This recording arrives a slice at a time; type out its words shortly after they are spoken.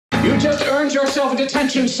You just earned yourself a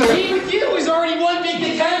detention, sir. Me with you is already one big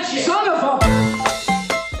detention. Son of a...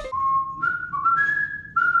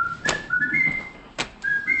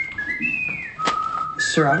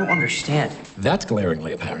 Sir, I don't understand. That's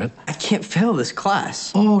glaringly apparent. I can't fail this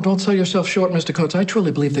class. Oh, don't sell yourself short, Mr. Coates. I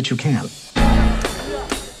truly believe that you can.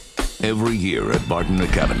 Every year at Barton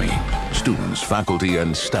Academy, students, faculty,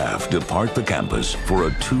 and staff depart the campus for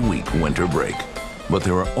a 2-week winter break. But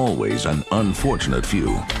there are always an unfortunate few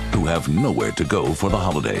who have nowhere to go for the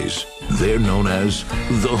holidays. They're known as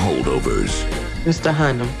the Holdovers. Mr.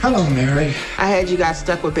 Hunham. Hello, Mary. I heard you got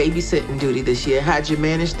stuck with babysitting duty this year. How'd you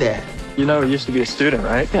manage that? You know, he used to be a student,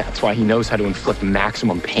 right? Yeah, that's why he knows how to inflict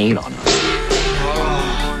maximum pain on us.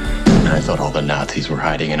 I thought all the Nazis were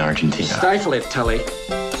hiding in Argentina. Stifle it, Tully.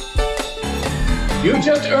 You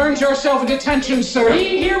just earned yourself a detention, sir.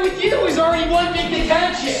 Being here with you is already one big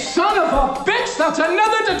detention. Son of a bitch, that's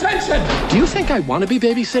another detention! Do you think I want to be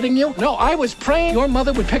babysitting you? No, I was praying your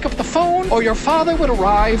mother would pick up the phone or your father would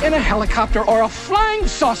arrive in a helicopter or a flying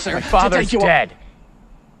saucer. My father's dead.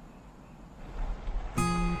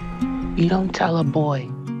 You don't tell a boy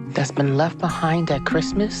that's been left behind at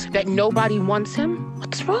Christmas that nobody wants him?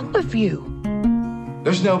 What's wrong with you?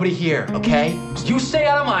 There's nobody here, okay? You stay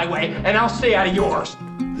out of my way, and I'll stay out of yours.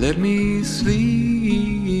 Let me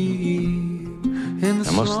sleep.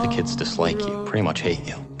 Now, most of the kids dislike you, pretty much hate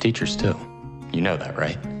you. Teachers, too. You know that,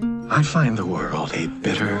 right? I find the world a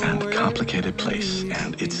bitter and complicated place,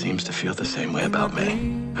 and it seems to feel the same way about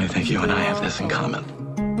me. I think you and I have this in common.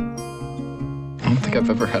 I don't think I've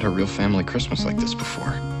ever had a real family Christmas like this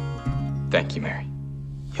before. Thank you, Mary.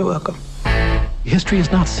 You're welcome. History is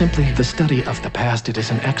not simply the study of the past, it is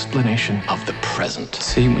an explanation of the present.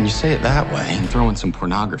 See, when you say it that way and throw in some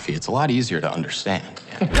pornography, it's a lot easier to understand.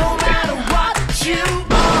 No matter what you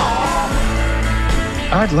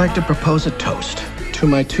I'd like to propose a toast to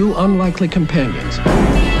my 2 unlikely companions.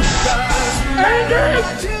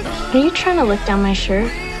 Are you trying to lick down my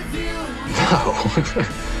shirt? No.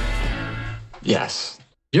 Yes.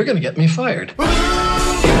 You're gonna get me fired.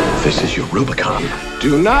 This is your Rubicon.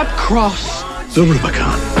 Do not cross The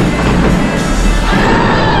Rubicon.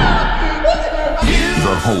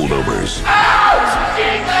 The Holdovers.